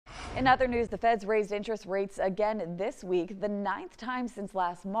In other news, the Feds raised interest rates again this week, the 9th time since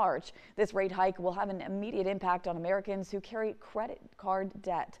last March. This rate hike will have an immediate impact on Americans who carry credit card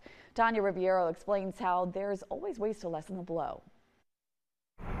debt. Tanya Riviero explains how there's always ways to lessen the blow.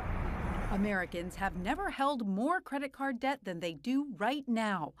 Americans have never held more credit card debt than they do right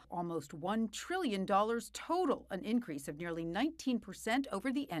now. Almost $1 trillion total, an increase of nearly 19%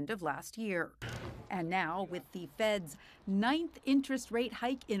 over the end of last year. And now, with the Fed's 9th interest rate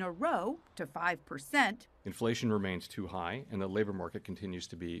hike in a row to 5%, inflation remains too high and the labor market continues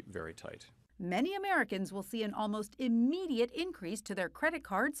to be very tight. Many Americans will see an almost immediate increase to their credit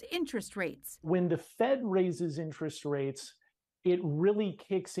cards' interest rates. When the Fed raises interest rates, it really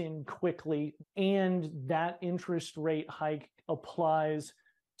kicks in quickly, and that interest rate hike applies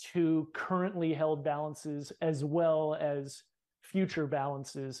to currently held balances as well as future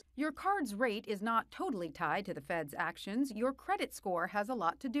balances. Your card's rate is not totally tied to the Fed's actions. Your credit score has a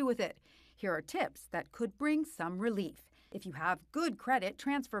lot to do with it. Here are tips that could bring some relief. If you have good credit,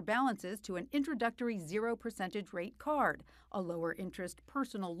 transfer balances to an introductory 0% rate card. A lower interest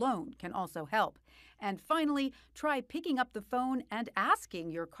personal loan can also help. And finally, try picking up the phone and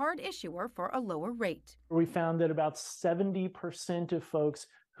asking your card issuer for a lower rate. We found that about 70% of folks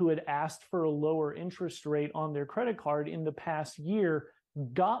who had asked for a lower interest rate on their credit card in the past year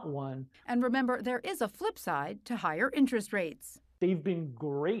got one. And remember, there is a flip side to higher interest rates. They've been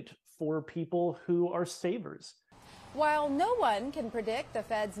great for people who are savers. While no one can predict the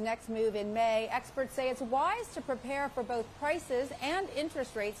Fed's next move in May, experts say it's wise to prepare for both prices and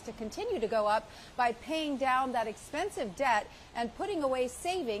interest rates to continue to go up by paying down that expensive debt and putting away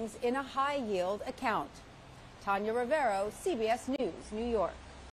savings in a high-yield account. Tanya Riviero, CBS News, New York.